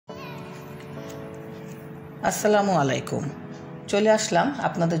আসসালামু আলাইকুম। চলে আসলাম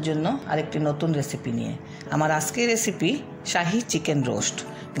আপনাদের জন্য আরেকটি নতুন রেসিপি নিয়ে। আমার আজকের রেসিপি শাহি চিকেন রোস্ট।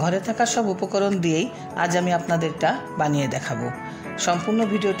 ঘরে থাকা সব উপকরণ দিয়েই আজ আমি আপনাদেরটা বানিয়ে দেখাবো। সম্পূর্ণ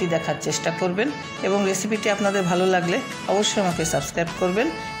ভিডিওটি দেখার চেষ্টা করবেন এবং রেসিপিটি আপনাদের ভালো লাগলে অবশ্যই আমাকে সাবস্ক্রাইব করবেন,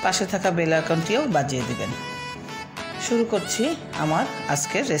 পাশে থাকা বেল আইকনটিও বাজিয়ে দেবেন। শুরু করছি আমার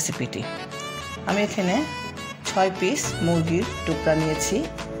আজকের রেসিপিটি। আমি এখানে 6 পিস মুরগির টুকরা নিয়েছি,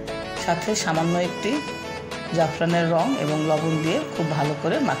 সাথে সামান্য একটি জাফরানের রং এবং লবণ দিয়ে খুব ভালো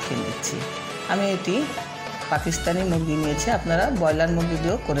করে মাখিয়ে নিচ্ছি। আমি এটি পাকিস্তানি মুরগি নিয়েছি, আপনারা ব্রয়লার মুরগি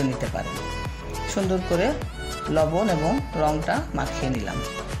দিয়েও করে নিতে পারেন। সুন্দর করে লবণ এবং রংটা মাখিয়ে নিলাম,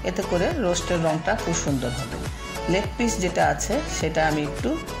 এতে করে রোস্টের রংটা খুব সুন্দর হবে। লেগ পিস যেটা আছে সেটা আমি একটু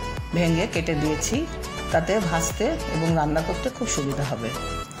ভেঙে কেটে দিয়েছি, তাতে ভাজতে এবং রান্না করতে খুব সুবিধা হবে।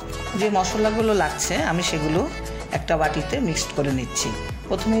 যে মশলাগুলো লাগছে আমি সেগুলো একটা বাটিতে মিক্সড করে নিচ্ছি।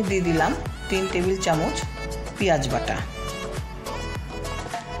 প্রথমেই দিয়ে দিলাম 3 টেবিল চামচ পেঁয়াজ বাটা।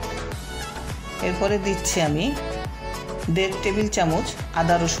 এরপরে দিচ্ছি আমি 1.5 টেবিল চামচ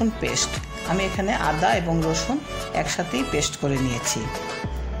আদা রসুন পেস্ট। আমি এখানে আদা এবং রসুন একসাথেই পেস্ট করে নিয়েছি।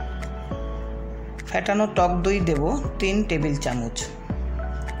 ফেটানো টক দই দেব 3 টেবিল চামচ।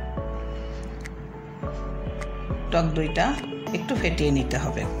 টক দইটা একটু ফেটিয়ে নিতে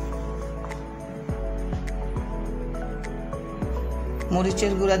হবে।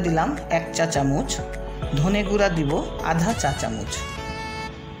 মরিচের গুঁড়া দিলাম 1 চা চামচ, ধনে গুঁড়া দিব আধা চা চামচ।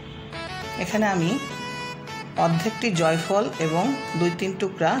 এখানে আমি অর্ধেকটি জয়ফল এবং 2-3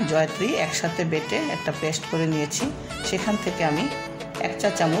 টুকরা জয়ত্রী একসাথে বেটে একটা পেস্ট করে নিয়েছি, সেখান থেকে আমি 1 চা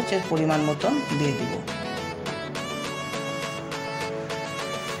চামচের পরিমাণ মতন দিয়ে দিব।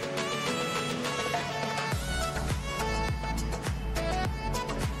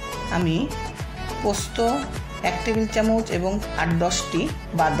 আমি পোস্ত 1 টেবিল চামচ এবং 8-10টি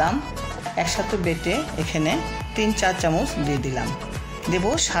বাদাম একসাথে বেটে এখানে 3-4 চামচ দিয়ে দিলাম। দেব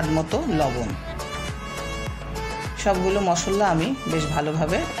স্বাদ মতো লবণ। সবগুলো মশলা আমি বেশ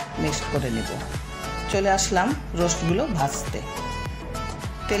ভালোভাবে মিক্স করে নেব। চলে আসলাম রোস্টগুলো ভাজতে।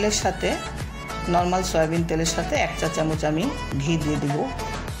 তেলের সাথে নর্মাল সয়াবিন তেলের সাথে 1 চা চামচ আমি ঘি দিয়ে দিব।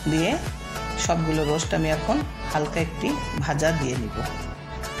 দিয়ে সবগুলো রোস্ট আমি এখন হালকা একটি ভাজা দিয়ে নিব।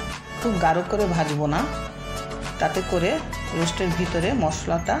 খুব গাঢ় করে ভাজবো না, তাতে করে রোস্টের ভিতরে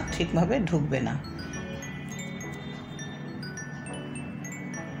মশলাটা ঠিকভাবে ঢুকবে না।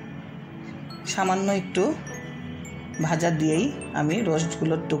 সামান্য একটু ভাজা দিয়েই আমি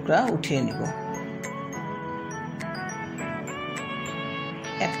রোস্টগুলোর টুকরা উঠিয়ে নিব।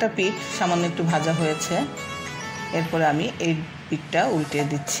 একটা পিঠ সামান্য একটু ভাজা হয়েছে, এরপরে আমি এই পিঠটা উল্টিয়ে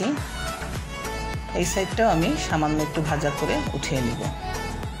দিচ্ছি। এই সাইডটাও আমি সামান্য একটু ভাজা করে উঠিয়ে নিব।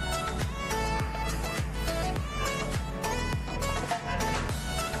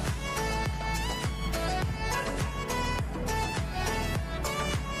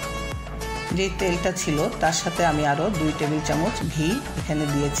 যে তেলটা ছিল তার সাথে আমি আরও 2 টেবিল চামচ ঘি এখানে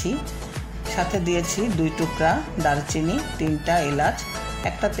দিয়েছি। সাথে দিয়েছি 2 টুকরা দারচিনি, 3টা এলাচ,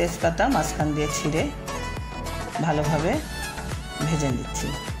 একটা তেজপাতা মাঝখান দিয়ে ছিঁড়ে ভালোভাবে ভেজে নিচ্ছি।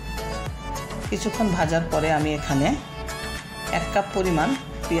 কিছুক্ষণ ভাজার পরে আমি এখানে 1 কাপ পরিমাণ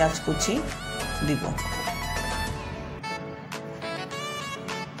পেঁয়াজ কুচি দিব।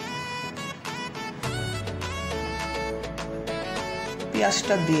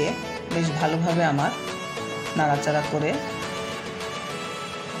 পেঁয়াজটা দিয়ে বেশ ভালোভাবে আমার নাড়াচাড়া করে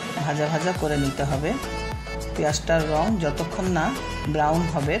ভাজা ভাজা করে নিতে হবে। পেঁয়াজটার রং যতক্ষণ না ব্রাউন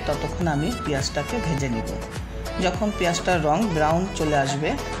হবে ততক্ষণ আমি পেঁয়াজটাকে ভেজে নিব। যখন পেঁয়াজটার রং ব্রাউন চলে আসবে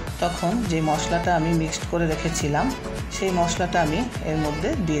তখন যে মশলাটা আমি মিক্সড করে রেখেছিলাম সেই মশলাটা আমি এর মধ্যে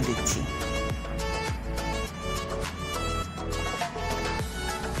দিয়ে দিচ্ছি।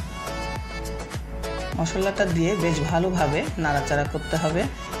 মশলাটা দিয়ে বেশ ভালোভাবে নাড়াচাড়া করতে হবে,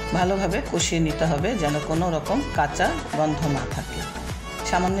 ভালোভাবে কষিয়ে নিতে হবে যেন কোনো রকম কাঁচা গন্ধ না থাকে।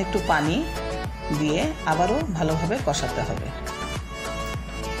 সামান্য একটু পানি দিয়ে আবারও ভালোভাবে কষাতে হবে।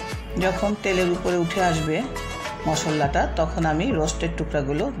 যখন তেলের উপরে উঠে আসবে মশলাটা তখন আমি রোস্টের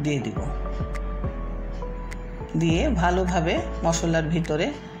টুকরাগুলো দিয়ে দিব। দিয়ে ভালোভাবে মশলার ভিতরে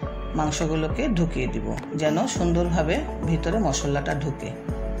মাংসগুলোকে ঢুকিয়ে দিব যেন সুন্দরভাবে ভিতরে মশলাটা ঢুকে।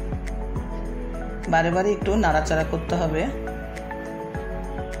 বারে বারে একটু নাড়াচাড়া করতে হবে।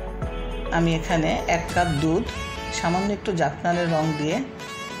 আমি এখানে 1 কাপ দুধ সামান্য একটু জাফরানের রং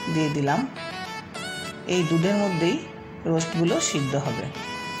দিয়ে দিলাম। এই দুধের মধ্যেই রোস্টগুলো সিদ্ধ হবে।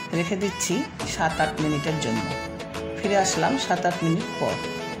 রেখে দিচ্ছি 7-8 মিনিটের জন্য। ফিরে আসলাম 7-8 মিনিট পর।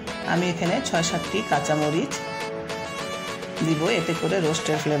 আমি এখানে 6-7টি কাঁচামরিচ দিব, এতে করে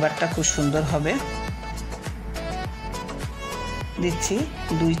রোস্টের ফ্লেভারটা খুব সুন্দর হবে। দিচ্ছি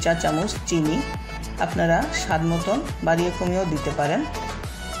 2 চা চামচ চিনি, আপনারা স্বাদ মতন বাড়িয়ে কমিয়েও দিতে পারেন।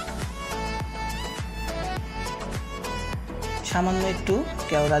 সামান্য একটু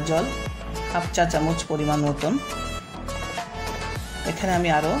কেওড়া জল, হাফ চা চামচ পরিমাণ মতন। এখানে আমি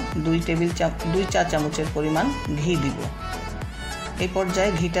আরও 2 চা চামচের পরিমাণ ঘি দিব। এই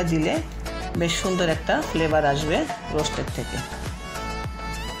পর্যায়ে ঘিটা দিলে বেশ সুন্দর একটা ফ্লেভার আসবে রোস্টের থেকে।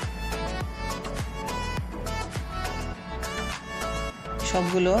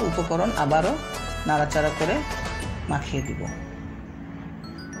 সবগুলো উপকরণ আবারও নাড়াচাড়া করে মাখিয়ে দিব।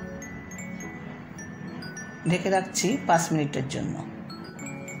 ঢেকে রাখছি 5 মিনিটের জন্য।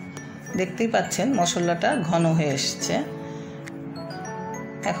 দেখতেই পাচ্ছেন মশলাটা ঘন হয়ে এসেছে।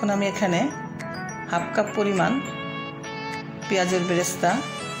 এখন আমি এখানে হাফ কাপ পরিমাণ পেঁয়াজের বেরেস্তা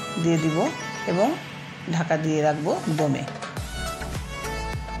দিয়ে দিব এবং ঢাকা দিয়ে রাখবো দমে।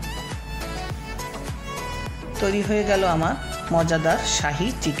 তৈরি হয়ে গেল আমার মজাদার শাহি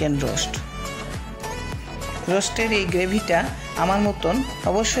চিকেন রোস্ট। রোস্টের এই গ্রেভিটা আমার মতন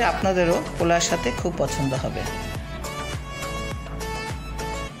অবশ্যই আপনাদেরও পোলাওর সাথে খুব পছন্দ হবে।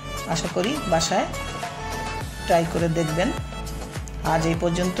 আশা করি বাসায় ট্রাই করে দেখবেন। আজ এই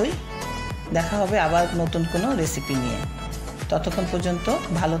পর্যন্তই, দেখা হবে আবার নতুন কোনো রেসিপি নিয়ে। ততক্ষণ পর্যন্ত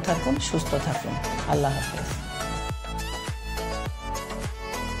ভালো থাকুন, সুস্থ থাকুন। আল্লাহ হাফেজ।